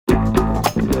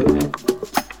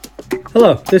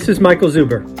Hello, this is Michael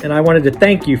Zuber, and I wanted to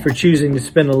thank you for choosing to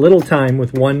spend a little time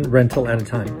with one rental at a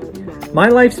time. My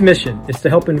life's mission is to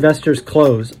help investors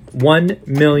close 1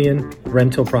 million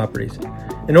rental properties.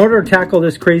 In order to tackle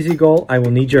this crazy goal, I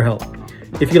will need your help.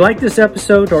 If you like this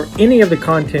episode or any of the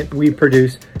content we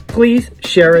produce, please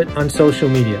share it on social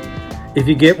media. If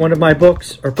you get one of my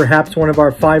books or perhaps one of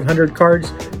our 500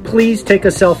 cards, please take a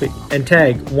selfie and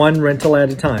tag one rental at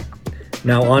a time.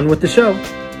 Now on with the show.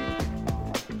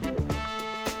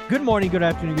 Good morning, good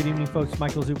afternoon, good evening, folks.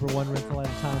 Michael Zuber, one rental at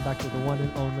a time, back to the one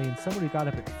and only, and somebody who got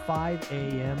up at 5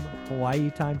 a.m. Hawaii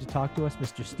time to talk to us,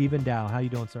 Mr. Stephen Dow. How you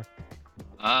doing, sir?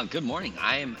 Good morning.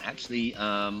 I am actually,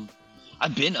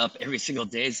 I've been up every single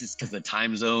day just because of the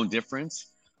time zone difference.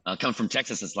 Coming from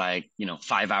Texas, it's like,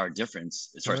 5-hour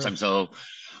difference as far as time. So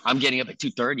I'm getting up at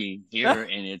 2:30 here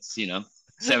and it's,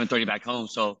 7:30 back home.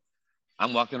 So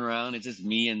I'm walking around. It's just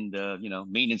me and the,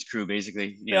 maintenance crew,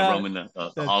 basically, roaming the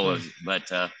hallways.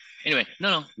 But anyway,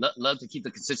 love to keep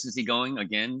the consistency going.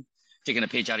 Again, taking a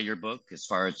page out of your book as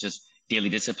far as just daily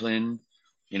discipline,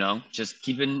 just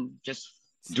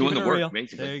doing the work, real.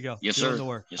 basically. There you go. Yes, doing sir. The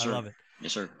work. Yes, sir. I love it.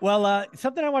 Yes, sir. Well,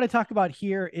 something I want to talk about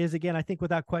here is, again, I think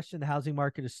without question, the housing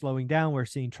market is slowing down. We're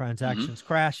seeing transactions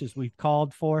crash as we've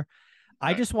called for.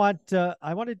 I just want to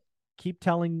keep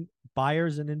telling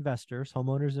buyers and investors,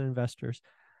 homeowners and investors,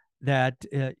 that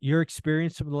your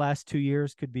experience over the last 2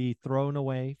 years could be thrown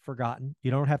away, forgotten. You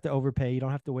don't have to overpay. You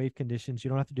don't have to waive conditions. You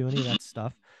don't have to do any of that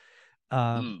stuff.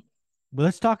 But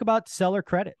let's talk about seller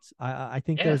credits. I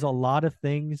think there's a lot of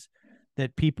things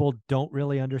that people don't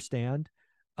really understand.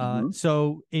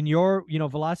 So in your,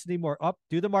 Velocity Mortgage,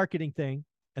 do the marketing thing,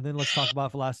 and then let's talk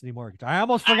about Velocity Mortgage. I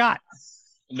almost forgot.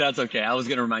 That's okay. I was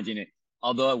going to remind you, Nick.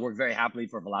 Although I work very happily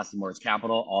for Velocity Mortgage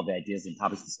Capital, all the ideas and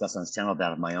topics discussed on this channel are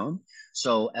that of my own.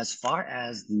 So as far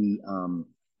as the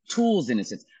tools in a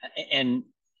sense, and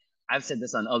I've said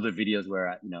this on other videos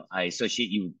where I associate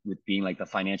you with being like the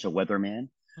financial weatherman,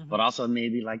 but also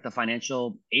maybe like the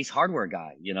financial ace hardware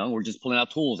guy. We're just pulling out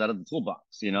tools out of the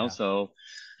toolbox. So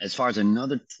as far as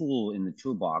another tool in the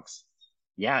toolbox,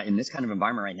 in this kind of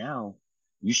environment right now,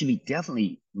 you should be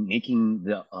definitely making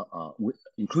the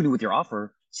including with your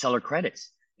offer seller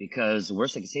credits, because the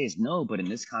worst they can say is no. But in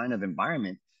this kind of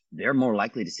environment, they're more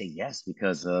likely to say yes,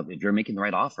 because if you're making the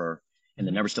right offer and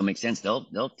the numbers still make sense,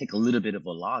 they'll take a little bit of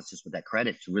a loss just with that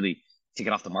credit to really take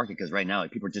it off the market. Because right now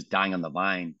people are just dying on the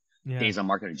vine. Days on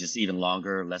market are just even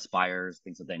longer, less buyers,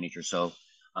 things of that nature. So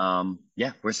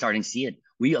we're starting to see it.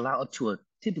 We allow up to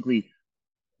typically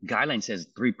guideline says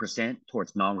 3%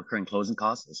 towards non-recurring closing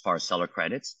costs as far as seller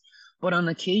credits. But on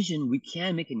occasion, we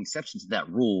can make an exception to that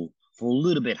rule for a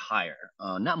little bit higher.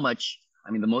 Not much.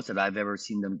 I mean, the most that I've ever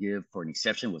seen them give for an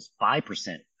exception was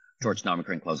 5% towards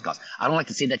non-recurring closing costs. I don't like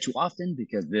to say that too often,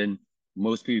 because then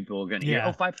most people are going to hear,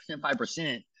 5%,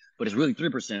 5%, but it's really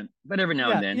 3%. But every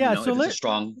now and then, so if it's a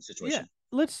strong situation.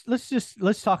 Let's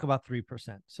talk about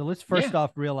 3%. So let's first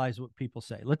off realize what people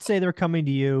say. Let's say they're coming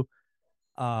to you.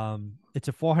 It's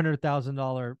a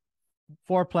 $400,000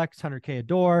 fourplex, $100K a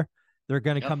door. They're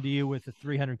going to come to you with a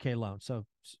 $300K loan. So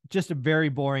just a very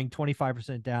boring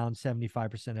 25% down, 75%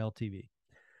 LTV.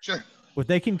 Sure. What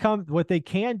they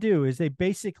can do is they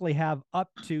basically have up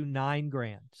to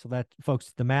 $9,000. So that,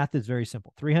 folks, the math is very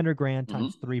simple. $300,000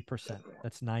 times 3%.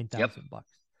 That's $9,000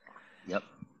 bucks. Yep.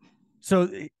 So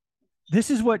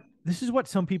this is what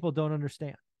some people don't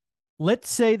understand. Let's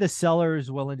say the seller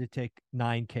is willing to take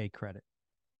 $9K credit.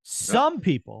 Some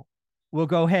people will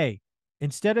go, hey,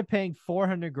 instead of paying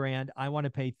 $400,000, I want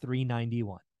to pay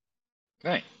 $391.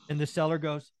 Right. And the seller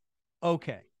goes,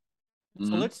 okay.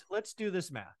 So let's do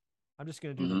this math. I'm just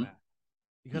going to do the math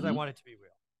because I want it to be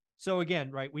real. So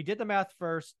again, we did the math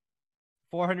first.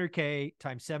 400K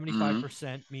times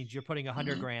 75% means you're putting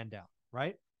 $100,000 down,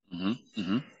 right?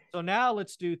 So now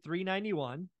let's do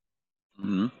 391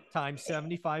 times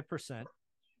 75%.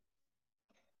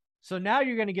 So now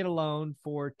you're going to get a loan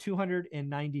for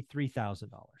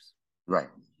 $293,000. Right.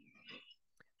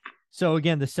 So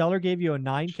again, the seller gave you a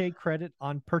 $9K credit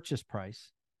on purchase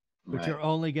price, but you're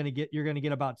only going to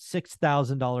get about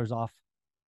 $6,000 off.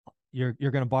 You're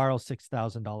going to borrow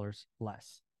 $6,000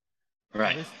 less.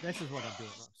 Right. So this is what I'm doing.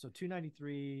 So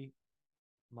 293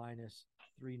 minus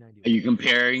 391. Are you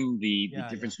comparing the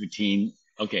difference between?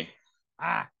 Okay.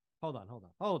 Hold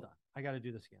on. I got to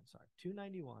do this again. Sorry.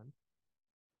 291.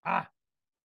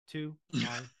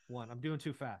 291. I'm doing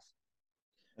too fast.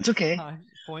 It's okay.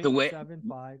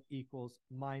 0.75 equals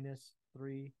minus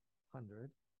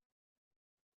 300.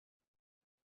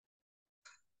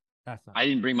 That's not. I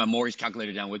didn't bring my mortgage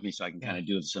calculator down with me, so I can kind of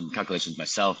do some calculations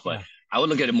myself. But Yeah. I would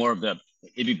look at it more of the.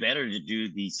 It'd be better to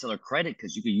do the seller credit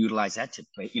because you could utilize that to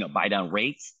buy down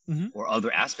rates or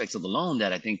other aspects of the loan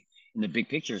that I think in the big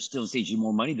picture still saves you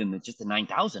more money than just the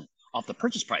 9,000 off the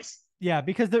purchase price. Yeah,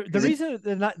 because the reason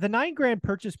the $9,000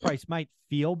 purchase price might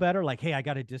feel better, like, hey, I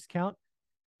got a discount,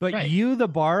 but Right. you, the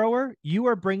borrower, you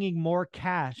are bringing more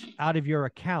cash out of your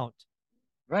account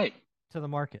Right. to the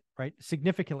market, right?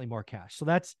 Significantly more cash. So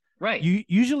that's Right. you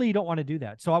usually you don't want to do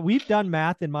that. So we've done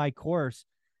math in my course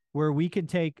where we can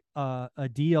take a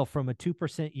deal from a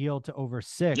 2% yield to over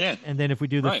 6. Yeah. And then if we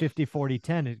do the Right. 50, 40,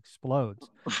 10, it explodes.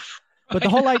 But the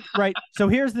whole right. So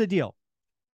here's the deal.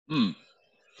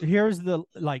 Here's the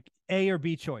A or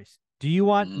B choice. Do you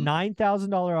want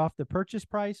 $9,000 off the purchase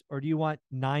price, or do you want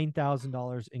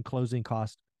 $9,000 in closing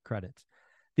cost credits?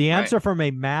 The answer from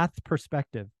a math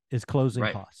perspective is closing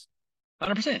costs.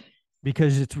 100%.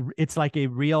 Because it's like a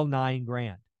real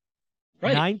 $9,000.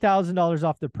 Right. $9,000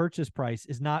 off the purchase price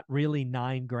is not really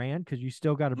 $9,000 because you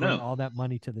still got to bring all that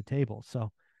money to the table.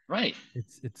 So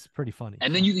it's pretty funny.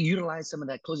 And then you can utilize some of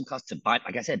that closing cost to buy,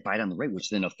 like I said, buy down the rate,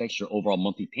 which then affects your overall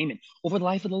monthly payment over the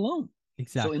life of the loan.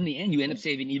 Exactly. So in the end, you end up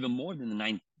saving even more than the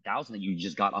 9,000 that you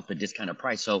just got off the discounted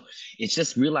price. So it's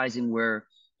just realizing where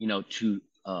to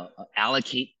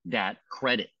allocate that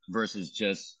credit versus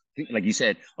just like you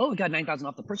said, we got 9,000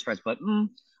 off the purchase price, but I'm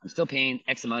still paying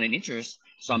X amount in interest,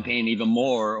 so I'm paying even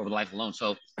more over the life of the loan.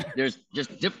 So there's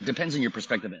just depends on your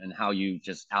perspective and how you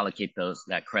just allocate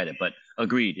that credit. But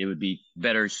agreed, it would be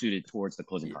better suited towards the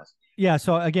closing cost. Yeah.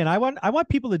 So again, I want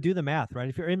people to do the math, right?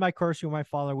 If you're in my course, you might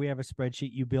follow. We have a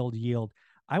spreadsheet. You build yield.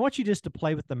 I want you just to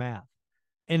play with the math.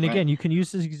 And again, you can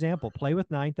use this example. Play with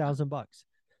 $9,000.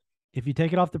 If you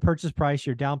take it off the purchase price,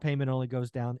 your down payment only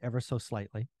goes down ever so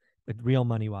slightly, but real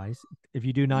money wise. If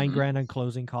you do $9,000 on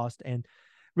closing cost, and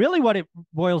really what it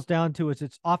boils down to is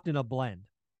it's often a blend,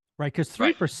 right? Because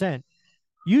 3%,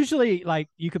 usually like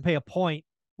you could pay a point,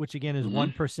 which again is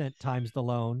 1% times the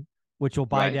loan, which will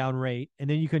buy down rate. And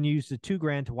then you can use the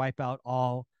 $2,000 to wipe out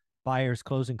all buyers'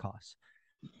 closing costs.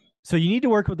 So you need to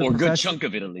work with a good chunk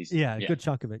of it, at least. Yeah, a good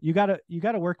chunk of it. You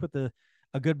gotta work with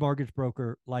a good mortgage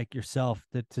broker like yourself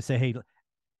to say, hey,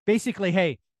 basically,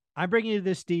 hey, I'm bringing you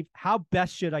this, Steve. How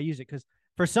best should I use it? Because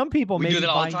for some people, we do that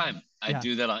all the time. I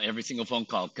do that on every single phone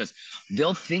call because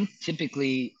they'll think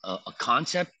typically a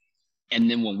concept, and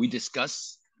then when we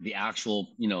discuss the actual,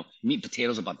 meat and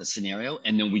potatoes about the scenario,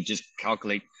 and then we just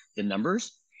calculate the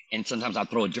numbers. And sometimes I'll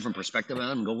throw a different perspective on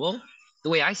them and go, well, the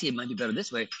way I see it might be better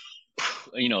this way.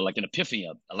 Like an epiphany,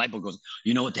 a light bulb goes,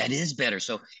 what, that is better.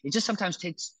 So it just sometimes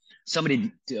takes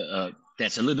somebody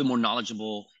that's a little bit more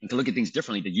knowledgeable and can look at things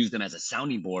differently to use them as a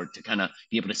sounding board to kind of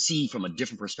be able to see from a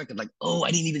different perspective. Like,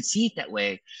 I didn't even see it that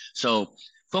way. So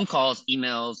phone calls,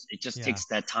 emails, it just takes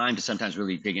that time to sometimes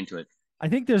really dig into it. I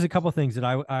think there's a couple of things that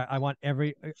I want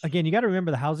again, you got to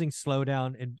remember the housing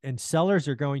slowdown and sellers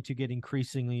are going to get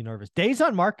increasingly nervous. Days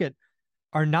on market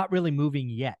are not really moving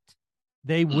yet.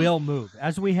 They will move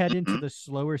as we head into the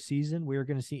slower season. We're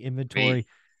going to see inventory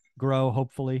grow,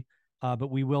 hopefully, but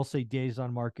we will see days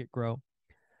on market grow.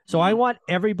 So I want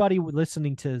everybody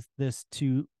listening to this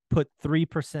to put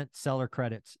 3% seller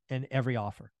credits in every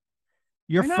offer.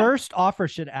 Your first offer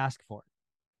should ask for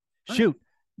it. Shoot,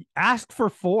 ask for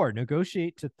 4,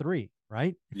 negotiate to 3,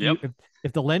 right?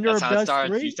 If the lender does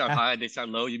 3, you start high, they start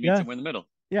low, you meet somewhere in the middle.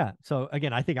 Yeah. So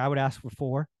again, I think I would ask for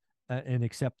 4 and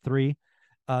accept 3.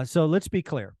 So let's be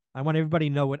clear. I want everybody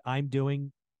to know what I'm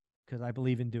doing because I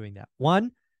believe in doing that.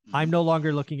 1, I'm no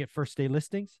longer looking at first day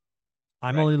listings.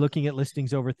 I'm only looking at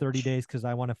listings over 30 days because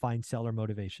I want to find seller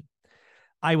motivation.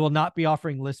 I will not be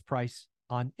offering list price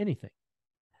on anything.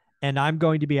 And I'm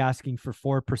going to be asking for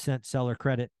 4% seller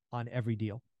credit on every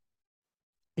deal.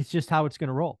 It's just how it's going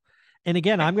to roll. And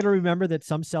again, I'm going to remember that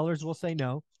some sellers will say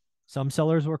no. Some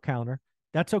sellers will counter.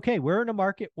 That's okay. We're in a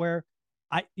market where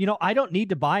I don't need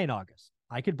to buy in August.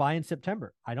 I could buy in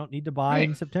September. I don't need to buy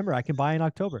in September. I can buy in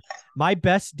October. My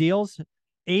best deals,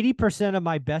 80% of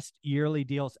my best yearly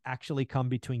deals actually come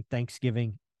between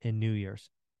Thanksgiving and New Year's.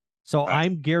 So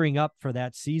I'm gearing up for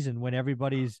that season when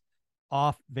everybody's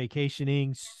off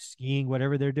vacationing, skiing,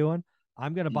 whatever they're doing.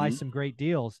 I'm going to buy some great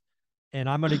deals and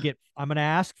I'm going to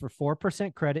ask for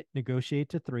 4% credit, negotiate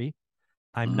to 3.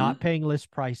 I'm not paying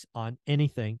list price on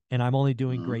anything and I'm only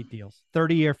doing great deals.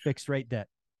 30-year fixed rate debt.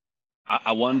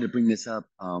 I wanted to bring this up.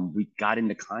 We got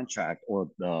into contract, or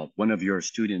one of your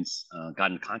students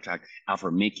got into contract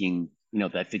after making,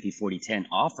 that 50, 40, 10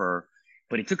 offer,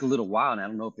 but it took a little while. And I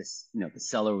don't know if this, the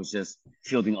seller was just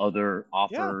fielding other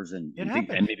offers and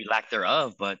maybe lack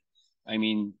thereof. But I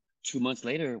mean, 2 months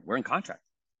later, we're in contract.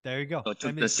 There you go. So it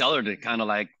took the seller to kind of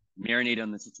marinate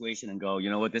on the situation and go, you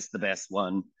know what, this is the best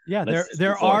one. Yeah,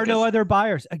 there are no other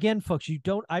buyers. Again, folks,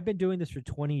 I've been doing this for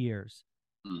 20 years.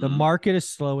 The market is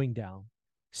slowing down.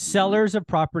 Sellers of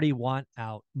property want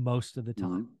out most of the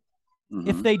time.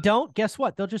 If they don't, guess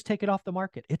what? They'll just take it off the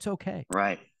market. It's okay.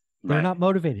 Right. They're not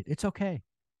motivated. It's okay.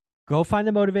 Go find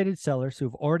the motivated sellers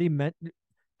who've already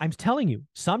I'm telling you,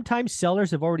 sometimes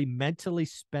sellers have already mentally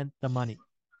spent the money.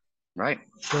 Right.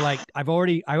 They're like, I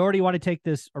already want to take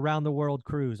this around the world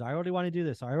cruise. I already want to do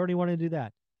this. I already want to do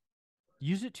that.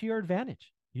 Use it to your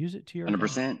advantage. Use it to your 100%.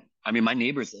 Advantage. I mean, my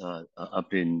neighbors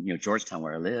up in Georgetown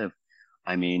where I live.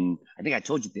 I mean, I think I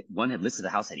told you that one had listed the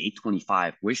house at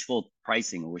 825. Wishful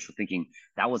pricing or wishful thinking.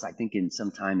 That was, I think, in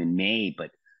sometime in May, but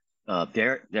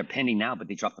they're pending now, but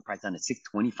they dropped the price down to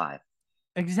 625.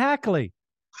 Exactly.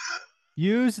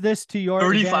 Use this to your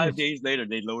 35 advantage. days later,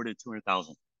 they lowered it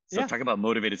 200,000. So talk about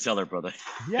motivated seller, brother.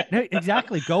 Yeah, no,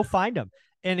 exactly. Go find them.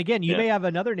 And again, you may have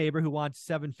another neighbor who wants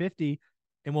 750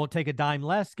 and won't take a dime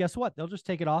less. Guess what? They'll just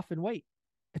take it off and wait.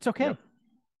 It's okay.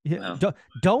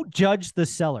 Don't judge the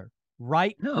seller.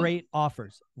 Write great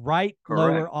offers. Write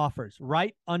lower offers.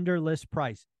 Write under list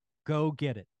price. Go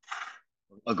get it.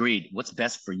 Agreed. What's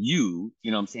best for you?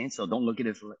 You know what I'm saying? So don't look at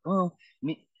it for like, oh,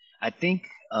 I think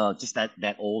just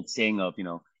that old saying of,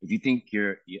 if you think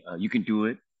you can do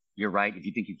it, you're right. If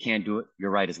you think you can't do it,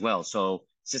 you're right as well. So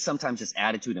it's just sometimes just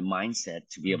attitude and mindset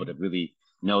to be able to really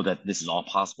know that this is all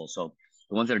possible. So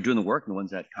the ones that are doing the work and the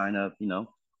ones that kind of,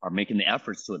 are making the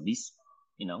efforts to at least,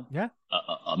 make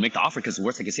the offer, because the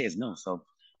worst I can say is no. So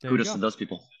kudos to those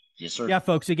people. Yes, sir. Yeah,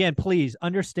 folks, again, please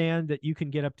understand that you can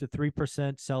get up to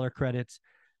 3% seller credits.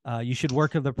 You should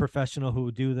work with a professional who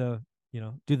will do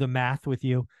the math with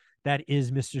you. That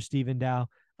is Mr. Stephen Dow.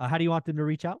 How do you want them to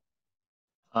reach out?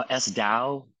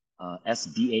 SDAO,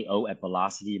 SDAO at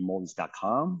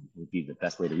velocitymortgage.com would be the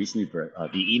best way to reach me. For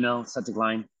the email subject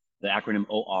line, the acronym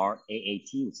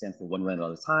ORAAT, which stands for one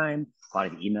rental at a time. Body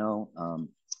of the email,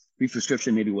 brief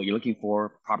description, maybe what you're looking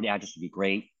for. Property address would be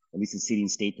great, at least in city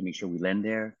and state, to make sure we lend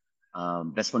there.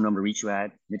 Best phone number to reach you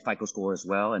at, mid-FICO score as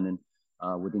well. And then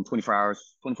within 48 hours,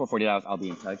 I'll be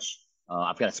in touch.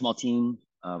 I've got a small team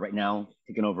right now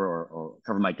taking over or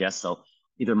cover my desk. So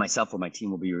either myself or my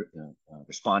team will be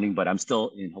responding, but I'm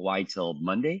still in Hawaii till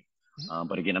Monday.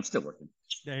 But again, I'm still working.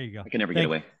 There you go. I can never get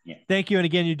away. Yeah. Thank you. And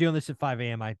again, you're doing this at 5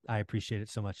 a.m. I appreciate it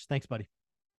so much. Thanks, buddy.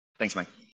 Thanks, Mike.